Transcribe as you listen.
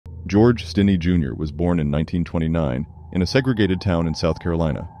George Stinney Jr. was born in 1929 in a segregated town in South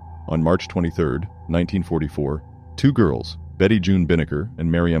Carolina. On March 23, 1944, two girls, Betty June Binnicker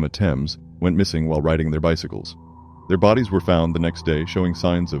and Mary Emma Thames, went missing while riding their bicycles. Their bodies were found the next day showing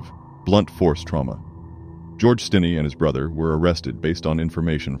signs of blunt force trauma. George Stinney and his brother were arrested based on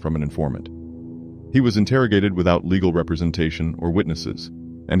information from an informant. He was interrogated without legal representation or witnesses,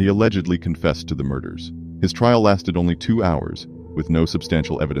 and he allegedly confessed to the murders. His trial lasted only 2 hours, with no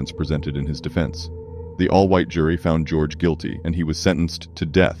substantial evidence presented in his defense. The all-white jury found George guilty, and he was sentenced to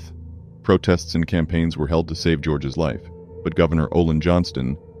death. Protests and campaigns were held to save George's life, but Governor Olin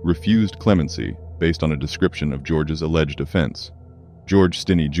Johnston refused clemency based on a description of George's alleged offense. George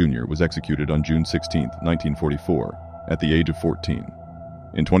Stinney Jr. was executed on June 16, 1944, at the age of 14.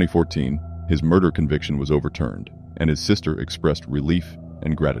 In 2014, his murder conviction was overturned, and his sister expressed relief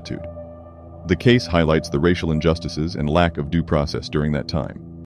and gratitude. The case highlights the racial injustices and lack of due process during that time.